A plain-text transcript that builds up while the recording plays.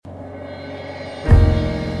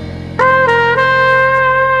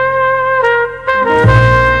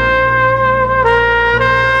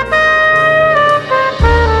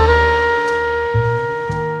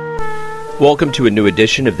Welcome to a new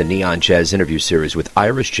edition of the Neon Jazz interview series with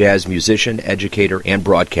Irish jazz musician, educator, and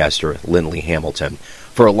broadcaster Linley Hamilton.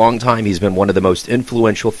 For a long time, he's been one of the most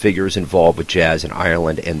influential figures involved with jazz in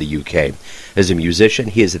Ireland and the UK. As a musician,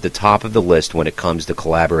 he is at the top of the list when it comes to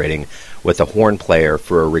collaborating with a horn player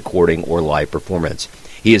for a recording or live performance.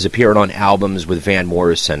 He has appeared on albums with Van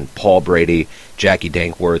Morrison, Paul Brady, Jackie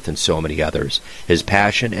Dankworth, and so many others. His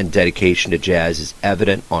passion and dedication to jazz is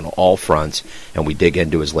evident on all fronts, and we dig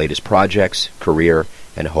into his latest projects, career,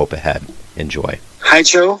 and hope ahead. Enjoy. Hi,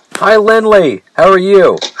 Joe. Hi, Linley. How are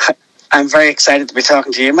you? I'm very excited to be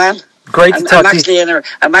talking to you, man. Great to talk to you.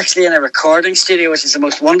 I'm actually in a recording studio, which is the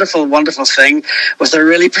most wonderful, wonderful thing, with a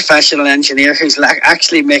really professional engineer who's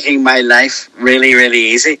actually making my life really, really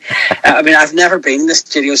easy. I mean, I've never been in a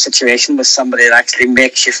studio situation with somebody that actually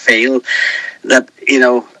makes you feel that, you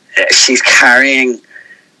know, she's carrying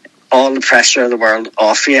all the pressure of the world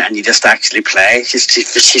off you, and you just actually play.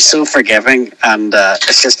 She's so forgiving, and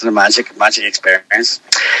it's just a magic experience.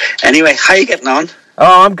 Anyway, how are you getting on?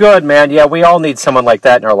 Oh, I'm good, man. Yeah, we all need someone like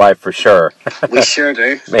that in our life for sure. We sure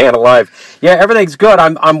do. Man alive. Yeah, everything's good.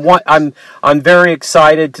 I'm very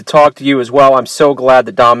excited to talk to you as well. I'm so glad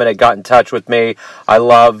that Dominic got in touch with me. I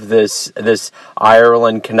love this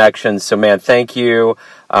Ireland connection. So, man, thank you.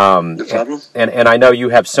 No problem. And I know you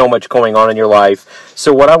have so much going on in your life.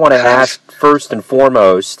 So what I want to ask first and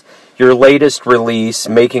foremost, your latest release,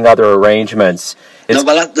 Making Other Arrangements. No,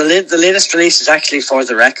 well, the latest release is actually For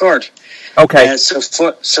the Record. Okay.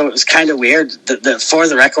 So it's kind of weird. The For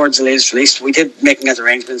the Record's the latest release. We did Making Other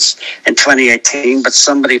Arrangements in 2018, but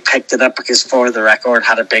somebody picked it up because For the Record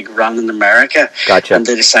had a big run in America. Gotcha. And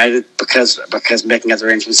they decided because Making Other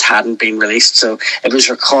Arrangements hadn't been released, so it was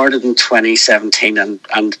recorded in 2017 and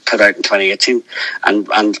put out in 2018, and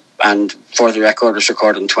For the Record was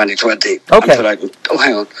recorded in 2020. Okay. And put out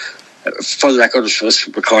hang on. For the Record was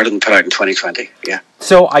recorded and put out in 2020, yeah.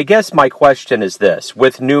 So I guess my question is this.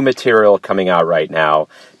 With new material coming out right now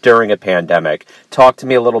during a pandemic, talk to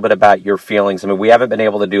me a little bit about your feelings. I mean, we haven't been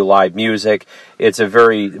able to do live music. It's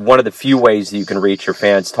one of the few ways that you can reach your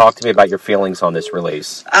fans. Talk to me about your feelings on this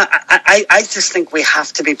release. I just think we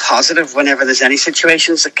have to be positive whenever there's any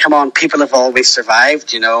situations that come on. People have always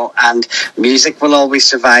survived, you know, and music will always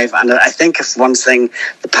survive. And I think if one thing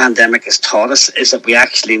the pandemic has taught us is that we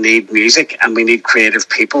actually need music and we need creative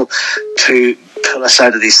people to pull us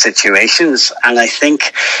out of these situations. And I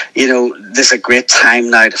think, you know, there's a great time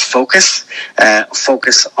now to focus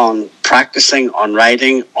on practicing, on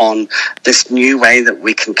writing, on this new way that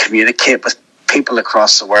we can communicate with people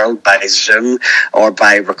across the world by Zoom or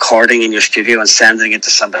by recording in your studio and sending it to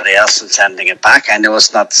somebody else and sending it back. I know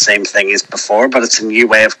it's not the same thing as before, but it's a new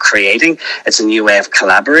way of creating. It's a new way of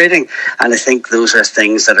collaborating. And I think those are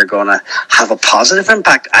things that are going to have a positive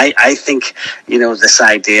impact. I think, you know, this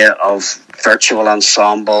idea of virtual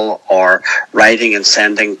ensemble or writing and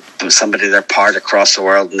sending somebody their part across the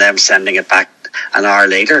world and them sending it back an hour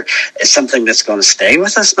later is something that's going to stay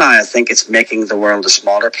with us now. I think it's making the world a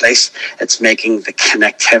smaller place. It's making the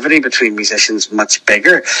connectivity between musicians much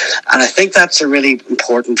bigger. And I think that's a really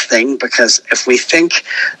important thing, because if we think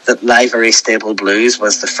that Live Very Stable Blues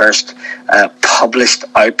was the first published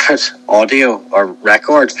output audio or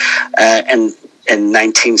record in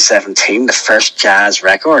 1917, the first jazz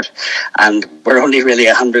record, and we're only really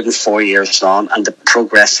 104 years on, and the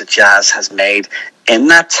progress that jazz has made in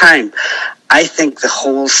that time, I think the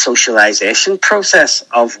whole socialization process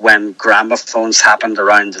of when gramophones happened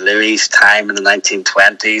around the Louis time in the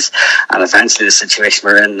 1920s, and eventually the situation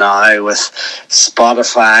we're in now with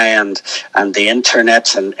Spotify and the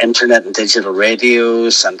internet and digital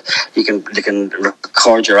radios, and you can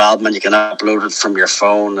record your album and you can upload it from your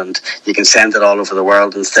phone and you can send it all over the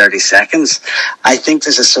world in 30 seconds. I think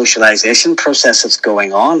there's a socialization process that's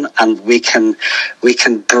going on, and we can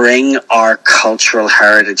bring our cultural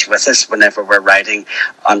heritage with us whenever we're writing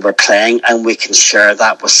and we're playing, and we can share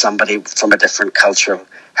that with somebody from a different cultural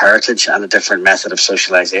heritage and a different method of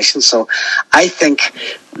socialization. So I think,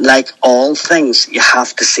 like all things, you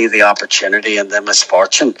have to see the opportunity and the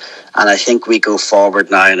misfortune, and I think we go forward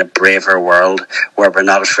now in a braver world where we're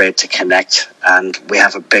not afraid to connect and we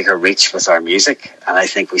have a bigger reach with our music, and I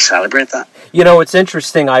think we celebrate that. You know, it's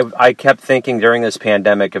interesting. I kept thinking during this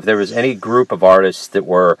pandemic, if there was any group of artists that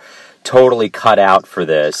were totally cut out for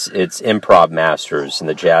this, it's improv masters in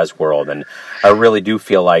the jazz world. And I really do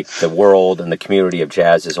feel like the world and the community of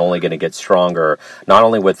jazz is only going to get stronger, not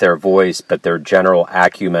only with their voice, but their general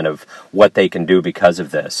acumen of what they can do because of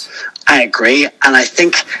this. I agree. And I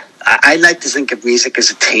think I like to think of music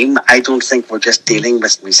as a team. I don't think we're just dealing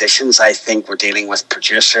with musicians. I think we're dealing with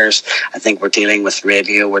producers. I think we're dealing with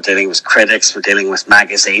radio. We're dealing with critics. We're dealing with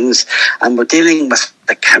magazines. And we're dealing with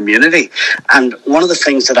the community. And one of the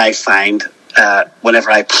things that I find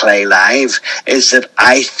whenever I play live is that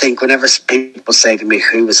I think whenever people say to me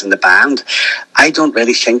who was in the band, I don't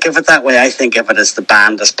really think of it that way. I think of it as the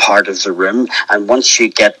band as part of the room, and once you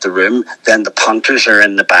get the room, then the punters are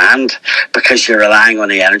in the band because you're relying on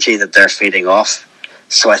the energy that they're feeding off.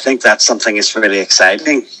 So I think that's something that's really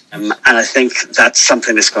exciting. And I think that's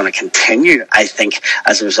something that's going to continue, I think,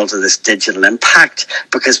 as a result of this digital impact,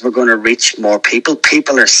 because we're going to reach more people.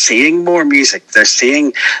 People are seeing more music. They're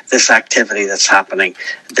seeing this activity that's happening.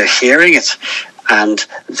 They're hearing it, and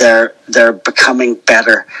they're becoming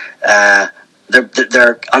better.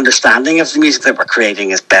 Their understanding of the music that we're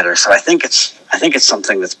creating is better. So I think it's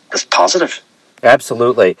something that's positive.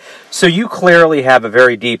 Absolutely. So you clearly have a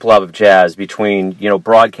very deep love of jazz between,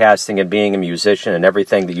 broadcasting and being a musician and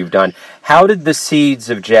everything that you've done. How did the seeds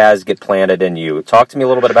of jazz get planted in you? Talk to me a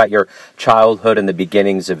little bit about your childhood and the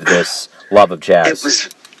beginnings of this love of jazz.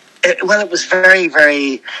 It was very,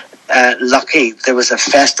 very lucky. There was a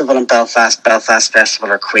festival in Belfast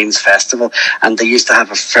Festival or Queen's Festival, and they used to have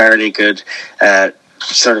a fairly good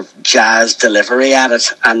sort of jazz delivery at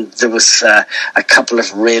it, and there was a couple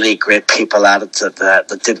of really great people at it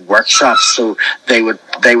that did workshops. So they would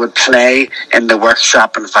play in the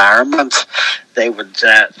workshop environment. They would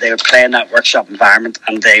play in that workshop environment,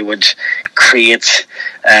 and they would create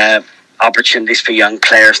opportunities for young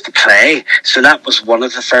players to play. So that was one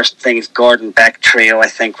of the first things. Gordon Beck Trio, I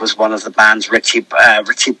think, was one of the bands. Richie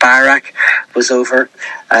Barak was over,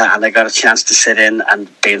 and I got a chance to sit in and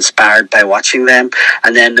be inspired by watching them.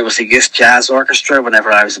 And then there was a youth jazz orchestra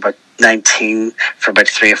whenever I was about 19 for about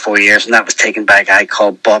 3 or 4 years, and that was taken by a guy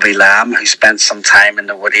called Bobby Lamb, who spent some time in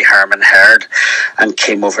the Woody Herman Herd and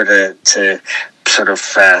came over to sort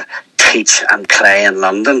of teach and play in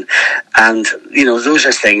London. And those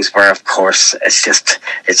are things where, of course,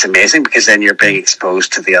 it's amazing, because then you're being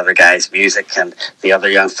exposed to the other guys' music, and the other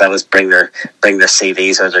young fellas bring their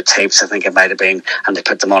CDs or their tapes, I think it might have been, and they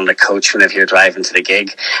put them on the coach whenever you're driving to the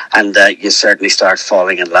gig, and you certainly start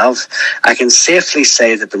falling in love. I can safely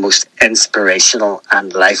say that the most inspirational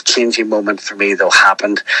and life-changing moment for me, though,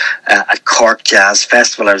 happened at Cork Jazz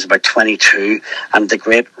Festival. I was about 22, and the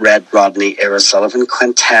great Red Rodney Ira Sullivan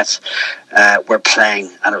Quintet were playing,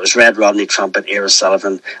 and it was Red Rodney trumpet, Ira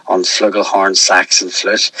Sullivan on flugelhorn, sax and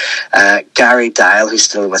flute, Gary Dial, who's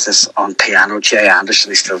still with us, on piano, Jay Anderson,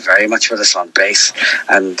 who's still very much with us, on bass,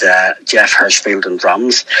 and Jeff Hirschfield on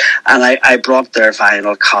drums. And I brought their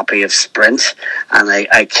vinyl copy of Sprint, and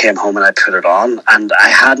I came home and I put it on, and I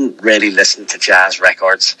hadn't really listened to jazz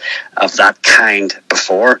records of that kind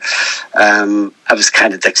before. I was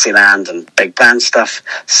kind of Dixieland and big band stuff,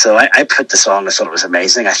 so I put this on. I thought it was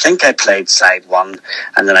amazing. I think I played side 1,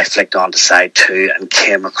 and then I flicked on to side 2 and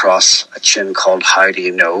came across a tune called How Do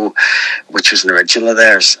You Know, which was an original of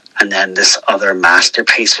theirs, and then this other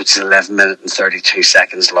masterpiece, which is 11 minutes and 32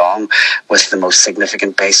 seconds long, with the most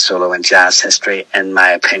significant bass solo in jazz history, in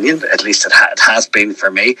my opinion. At least it has been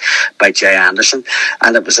for me, by Jay Anderson.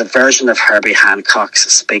 And it was a version of Herbie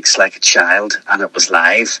Hancock's Speaks Like a Child, and it was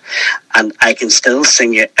live. And I can still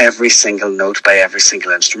sing you every single note by every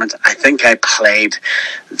single instrument. I think I played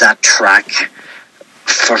that track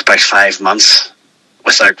for about 5 months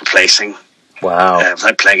without replacing. Wow.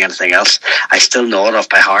 Without playing anything else. I still know it off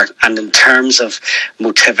by heart. And in terms of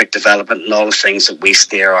motivic development and all the things that we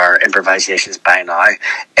steer our improvisations by now,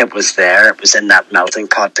 it was there. It was in that melting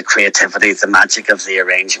pot, the creativity, the magic of the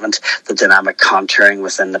arrangement, the dynamic contouring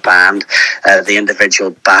within the band, the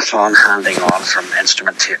individual baton handing on from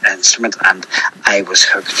instrument to instrument, and I was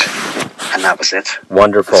hooked. And that was it.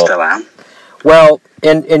 Wonderful. I still am. Well,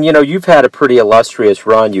 and you've had a pretty illustrious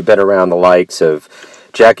run. You've been around the likes of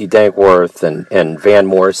Jackie Dankworth and Van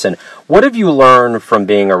Morrison. What have you learned from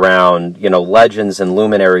being around, legends and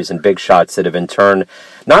luminaries and big shots that have in turn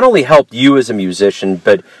not only helped you as a musician,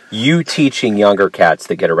 but you teaching younger cats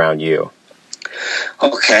that get around you?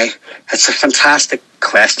 Okay, it's a fantastic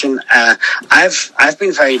question. I've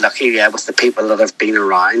been very lucky, with the people that have been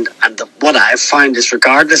around, and what I've found is,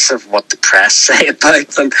 regardless of what the press say about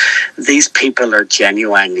them, these people are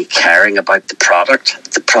genuinely caring about the product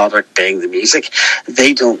being the music.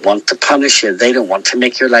 They don't want to punish you. They don't want to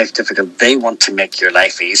make your life difficult. They want to make your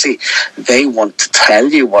life easy. They want to tell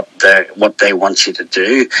you what they want you to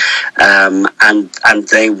do, and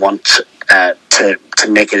they want to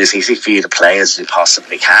make it as easy for you to play as you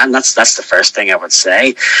possibly can. That's the first thing I would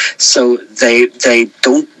say. So they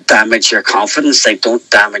don't damage your confidence. They don't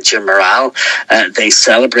damage your morale. They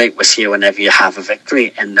celebrate with you whenever you have a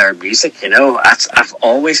victory in their music. I've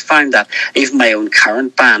always found that. Even my own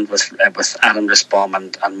current band with Adam Nussbaum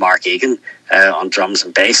and Mark Egan on drums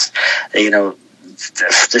and bass.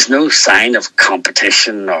 There's no sign of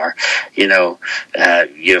competition or,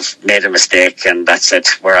 you've made a mistake and that's it,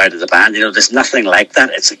 we're out of the band. There's nothing like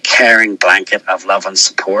that. It's a caring blanket of love and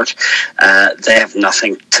support. They have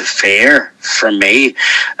nothing to fear from me.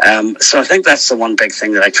 So I think that's the one big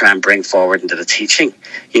thing that I try and bring forward into the teaching.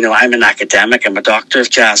 I'm an academic. I'm a doctor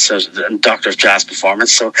of jazz, doctor of jazz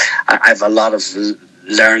performance. So I have a lot of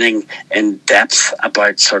learning in depth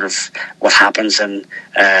about sort of what happens in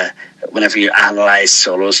whenever you analyze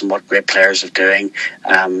solos and what great players are doing,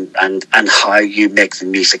 and how you make the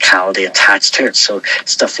musicality attached to it. So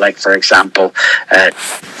stuff like, for example,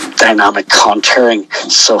 dynamic contouring.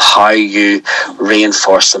 So how you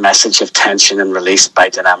reinforce the message of tension and release by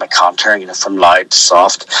dynamic contouring, from loud to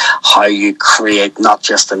soft. How you create not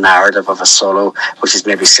just the narrative of a solo, which is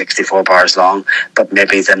maybe 64 bars long, but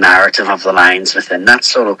maybe the narrative of the lines within that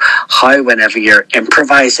solo. How, whenever you're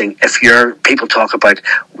improvising, people talk about,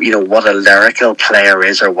 what a lyrical player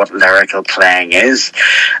is or what lyrical playing is.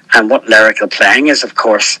 And what lyrical playing is, of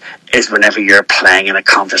course, is whenever you're playing in a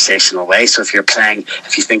conversational way. So if you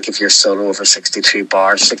think of your solo over 64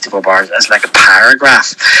 bars as like a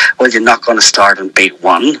paragraph, well, you're not going to start on beat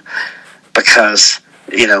one because,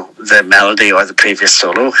 the melody or the previous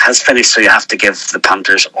solo has finished. So you have to give the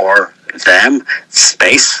punters or them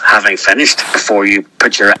space, having finished, before you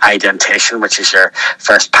put your indentation, which is your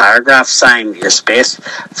first paragraph sign, your space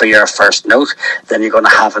for your first note. Then you're going to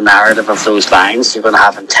have a narrative of those lines. You're going to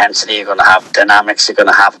have intensity. You're going to have dynamics. You're going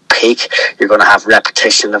to have a peak. You're going to have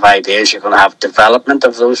repetition of ideas. You're going to have development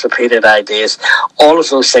of those repeated ideas. All of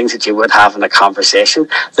those things that you would have in a conversation.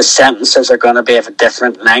 The sentences are going to be of a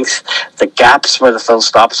different length. The gaps where the full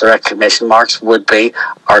stops or exclamation marks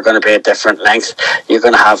are going to be a different length. You're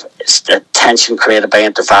going to have tension created by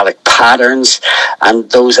intervallic patterns, and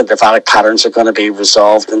those intervallic patterns are going to be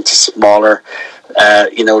resolved into smaller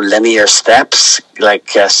linear steps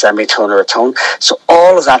like a semitone or a tone. So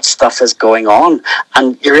all of that stuff is going on,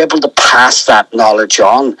 and you're able to pass that knowledge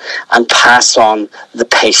on and pass on the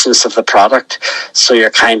patience of the product. So you're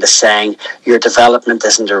kind of saying your development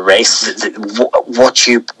isn't a race. What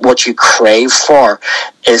you crave for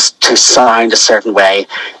is to sound a certain way,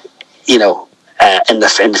 in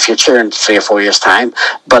the future, in 3 or 4 years' time.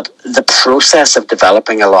 But the process of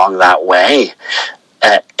developing along that way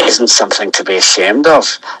isn't something to be ashamed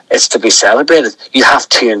of. It's to be celebrated. You have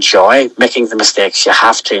to enjoy making the mistakes. You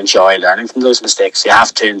have to enjoy learning from those mistakes. You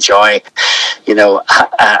have to enjoy,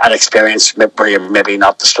 an experience where you're maybe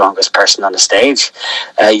not the strongest person on the stage.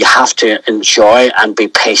 You have to enjoy and be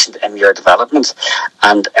patient in your development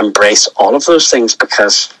and embrace all of those things,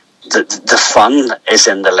 because the fun is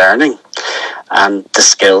in the learning, and the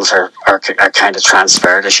skills are kind of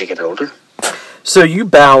transferred as you get older. So you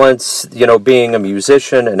balance, being a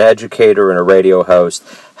musician, an educator, and a radio host.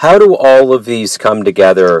 How do all of these come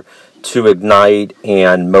together to ignite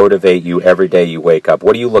and motivate you every day you wake up?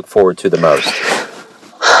 What do you look forward to the most?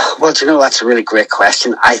 Well, that's a really great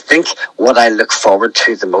question. I think what I look forward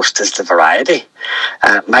to the most is the variety.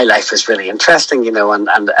 My life is really interesting,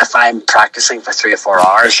 and if I'm practicing for 3 or 4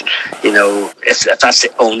 hours, if that's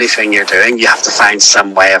the only thing you're doing, you have to find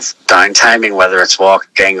some way of downtiming, whether it's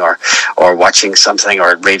walking or watching something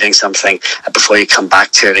or reading something before you come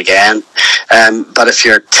back to it again. But if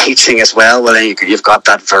you're teaching as well, then you've got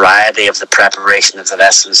that variety of the preparation of the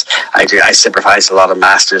lessons. I supervise a lot of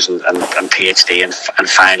masters and PhD and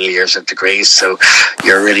final years of degrees, so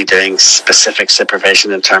you're really doing specific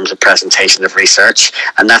supervision in terms of presentation of research,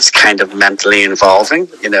 and that's kind of mentally involving,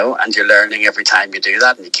 and you're learning every time you do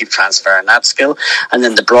that, and you keep transferring that skill. And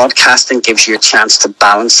then the broadcasting gives you a chance to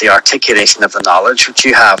balance the articulation of the knowledge which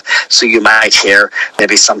you have. So you might hear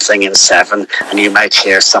maybe something in 7, and you might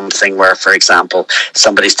hear something where, for example,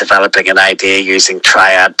 somebody's developing an idea using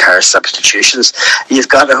triad pair substitutions. You've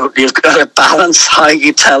got to balance how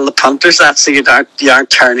you tell the punters that, so you aren't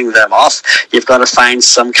turning them off. You've got to find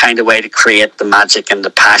some kind of way to create the magic and the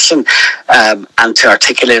passion, and to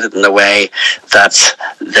articulate it in a way that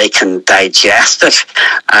they can digest it.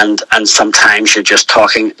 And sometimes you're just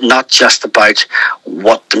talking not just about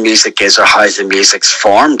what the music is or how the music's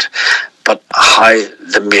formed, but how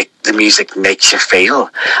the music makes you feel.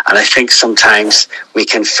 And I think sometimes we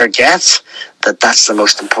can forget that's the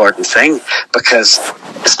most important thing, because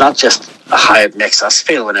it's not just how it makes us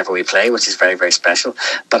feel whenever we play, which is very, very special,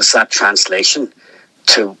 but it's that translation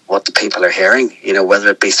to what the people are hearing, you know, whether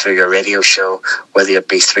it be through your radio show, whether it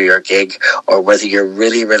be through your gig, or whether you're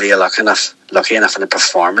really, really lucky enough in a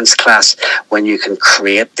performance class, when you can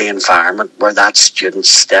create the environment where that student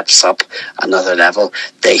steps up another level,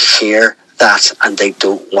 they hear that and they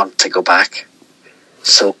don't want to go back.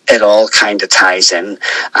 So it all kind of ties in,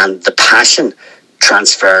 and the passion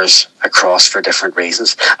transfers across for different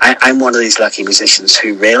reasons. I'm one of these lucky musicians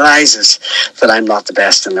who realises that I'm not the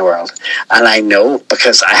best in the world. And I know,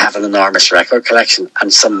 because I have an enormous record collection,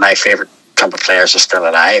 and some of my favourite trumpet players are still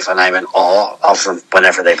alive, and I'm in awe of them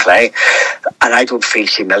whenever they play. And I don't feel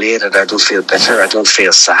humiliated, I don't feel bitter, I don't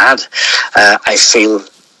feel sad. I feel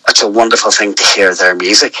it's a wonderful thing to hear their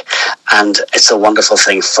music, and it's a wonderful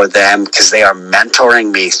thing for them because they are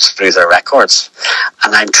mentoring me through their records,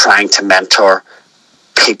 and I'm trying to mentor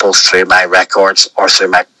people through my records or through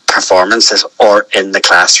my performances or in the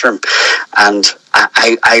classroom. And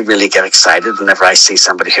I really get excited whenever I see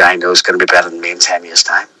somebody who I know is going to be better than me in 10 years'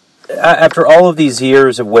 time. After all of these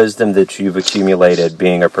years of wisdom that you've accumulated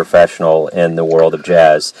being a professional in the world of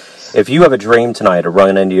jazz, if you have a dream tonight to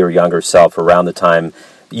run into your younger self around the time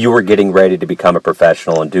you were getting ready to become a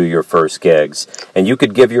professional and do your first gigs, and you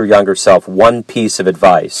could give your younger self one piece of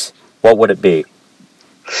advice, what would it be?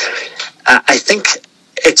 I think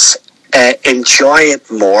it's enjoy it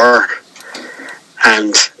more,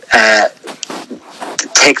 and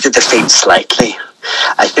take the defeat slightly.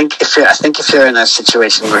 I think if you're in a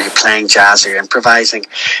situation where you're playing jazz or you're improvising,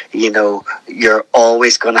 you know, you're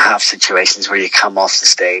always going to have situations where you come off the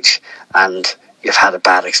stage and you've had a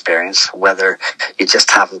bad experience, whether you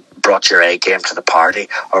just haven't brought your A game to the party,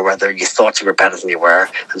 or whether you thought you were better than you were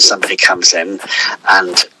and somebody comes in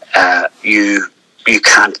and you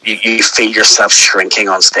feel yourself shrinking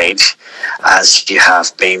on stage as you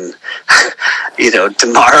have been, you know,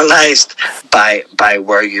 demoralized by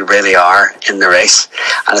where you really are in the race.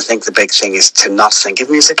 And I think the big thing is to not think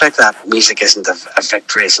of music like that. Music isn't a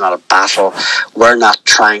victory, it's not a battle. We're not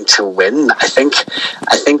trying to win. I think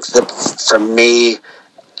that for me,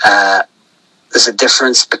 there's a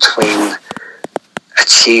difference between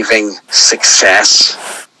achieving success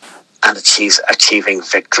and achieving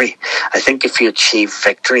victory. I think if you achieve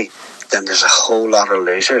victory, then there's a whole lot of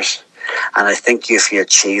losers. And I think if you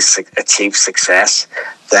achieve success,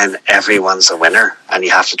 then everyone's a winner, and you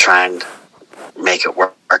have to try and make it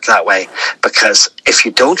work that way. Because if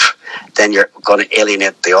you don't, then you're going to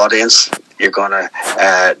alienate the audience. You're going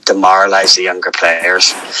to demoralize the younger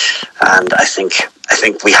players. And I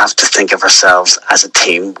think we have to think of ourselves as a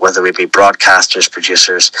team, whether we be broadcasters,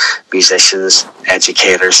 producers, musicians,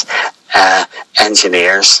 educators,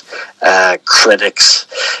 engineers, critics.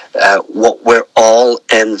 We're all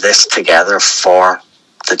in this together for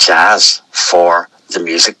the jazz, for the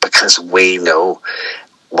music, because we know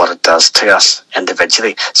what it does to us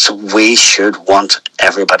individually. So we should want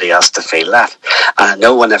everybody else to feel that. And I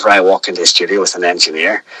know whenever I walk into a studio with an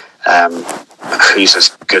engineer, who's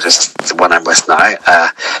as good as the one I'm with now,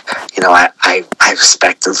 you know, I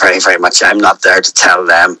respect them very, very much. I'm not there to tell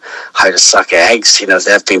them how to suck eggs. You know,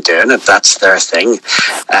 they've been doing it. That's their thing.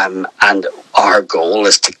 And our goal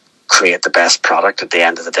is to create the best product at the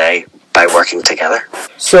end of the day by working together.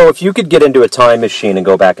 So if you could get into a time machine and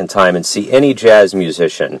go back in time and see any jazz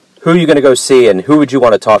musician, who are you going to go see, and who would you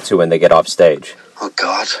want to talk to when they get off stage? Oh,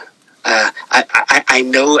 God. I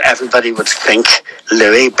know everybody would think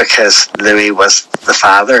Louis, because Louis was the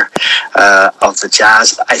father of the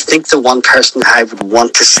jazz. I think the one person I would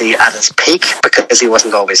want to see at his peak, because he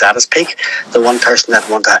wasn't always at his peak, the one person I'd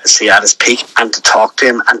want to see at his peak and to talk to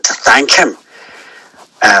him and to thank him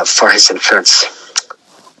for his influence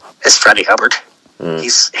is Freddie Hubbard.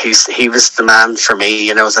 He was the man for me,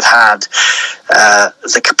 you know, that had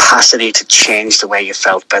the capacity to change the way you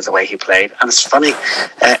felt by the way he played. And it's funny,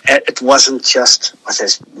 it wasn't just with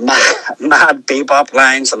his mad bebop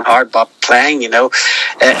lines and hard bop playing, you know.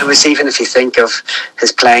 It was even, if you think of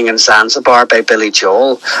his playing in Zanzibar by Billy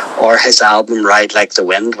Joel, or his album Ride Like the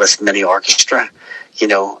Wind with mini orchestra, you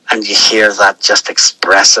know, and you hear that just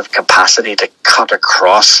expressive capacity to cut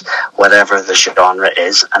across whatever the genre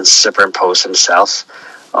is and superimpose himself.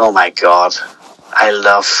 Oh my God, I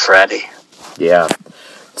love Freddie. Yeah.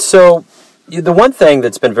 So the one thing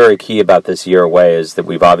that's been very key about this year away is that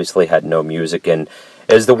we've obviously had no music, and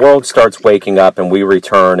as the world starts waking up and we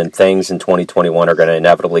return and things in 2021 are going to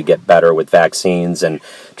inevitably get better with vaccines and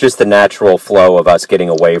just the natural flow of us getting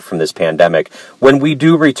away from this pandemic, when we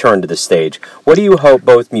do return to the stage, what do you hope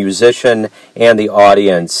both musician and the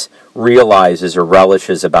audience realizes or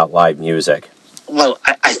relishes about live music? Well,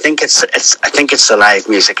 I think it's the live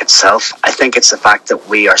music itself. I think it's the fact that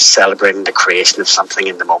we are celebrating the creation of something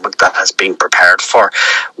in the moment that has been prepared for.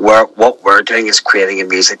 What we're doing is creating a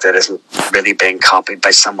music that isn't really being copied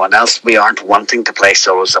by someone else. We aren't wanting to play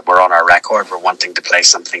solos that were on our record. We're wanting to play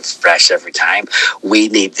something fresh every time. We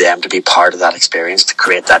need them to be part of that experience to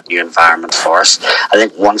create that new environment for us. I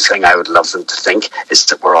think one thing I would love them to think is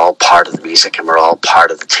that we're all part of the music and we're all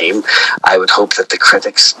part of the team. I would hope that the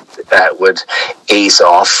critics would ease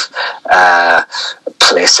off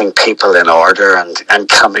placing people in order and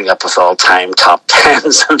coming up with all-time top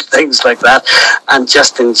tens and things like that, and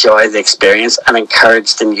just enjoy the experience and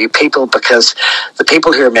encourage the new people, because the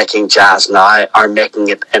people who are making jazz now are making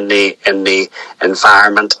it in the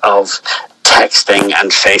environment of texting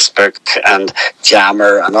and Facebook and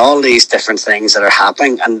Jammer and all these different things that are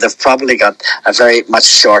happening, and they've probably got a very much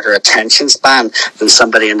shorter attention span than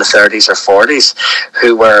somebody in the 30s or 40s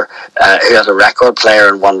who had a record player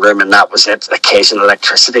in one room and that was it, occasional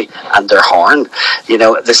electricity and their horn. You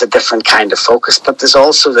know, there's a different kind of focus, but there's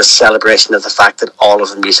also this celebration of the fact that all of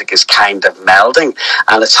the music is kind of melding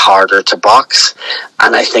and it's harder to box,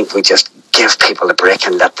 and I think we just give people a break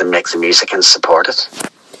and let them make the music and support it.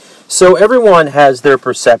 So everyone has their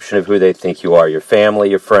perception of who they think you are, your family,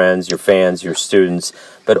 your friends, your fans, your students,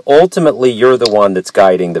 but ultimately you're the one that's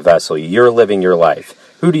guiding the vessel. You're living your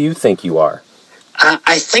life. Who do you think you are?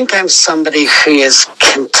 I think I'm somebody who is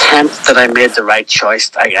content that I made the right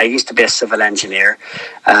choice. I used to be a civil engineer,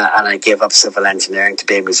 and I gave up civil engineering to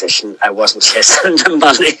be a musician. I wasn't chasing the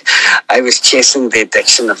money. I was chasing the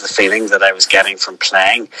addiction of the feeling that I was getting from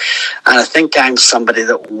playing. And I think I'm somebody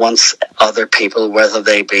that wants other people, whether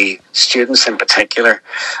they be students in particular,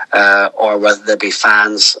 or whether they be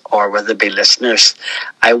fans, or whether they be listeners,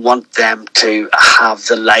 I want them to have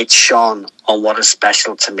the light shone on what is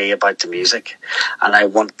special to me about the music, and I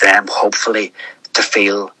want them hopefully to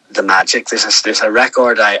feel the magic. There's a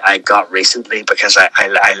record I got recently because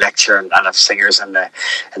I lecture and have singers in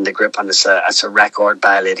the group, and it's a record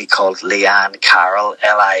by a lady called Leanne Carroll,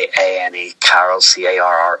 Liane Carroll,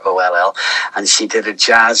 Carroll, and she did a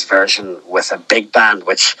jazz version with a big band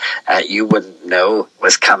which you wouldn't know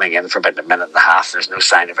was coming in for about a minute and a half. There's no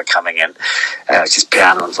sign of it coming in. It's just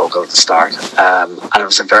piano and vocal at the start, and it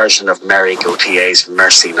was a version of Mary Gautier's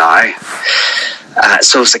Mercy Now.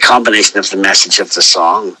 So it was the combination of the message of the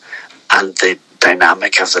song and the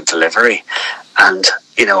dynamic of the delivery. And,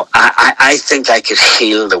 you know, I think I could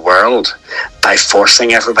heal the world by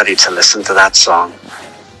forcing everybody to listen to that song.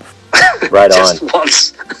 Right Just on.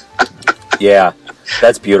 once. Yeah,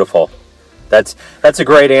 that's beautiful. That's a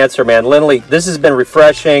great answer, man. Linley, this has been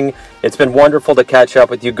refreshing. It's been wonderful to catch up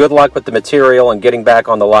with you. Good luck with the material and getting back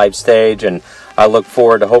on the live stage, and I look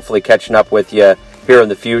forward to hopefully catching up with you here in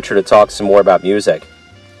the future to talk some more about music.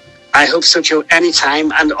 I hope so, Joe,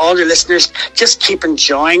 anytime. And all your listeners, just keep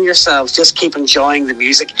enjoying yourselves. Just keep enjoying the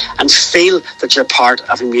music and feel that you're part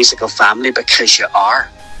of a musical family, because you are.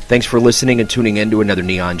 Thanks for listening and tuning in to another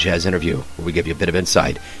Neon Jazz interview, where we give you a bit of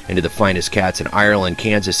insight into the finest cats in Ireland,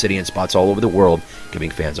 Kansas City, and spots all over the world,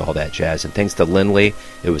 giving fans all that jazz. And thanks to Linley,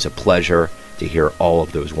 it was a pleasure to hear all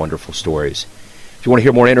of those wonderful stories. If you want to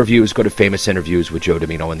hear more interviews, go to Famous Interviews with Joe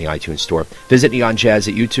Domino in the iTunes Store. Visit Neon Jazz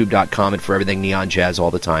at youtube.com, and for everything Neon Jazz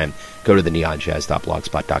all the time, go to the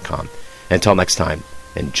neonjazz.blogspot.com. Until next time,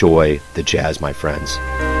 enjoy the jazz, my friends.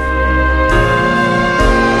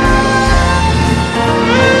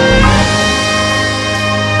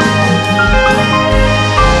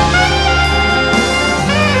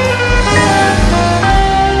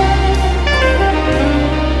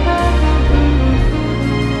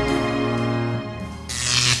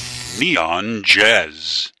 Neon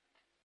Jazz.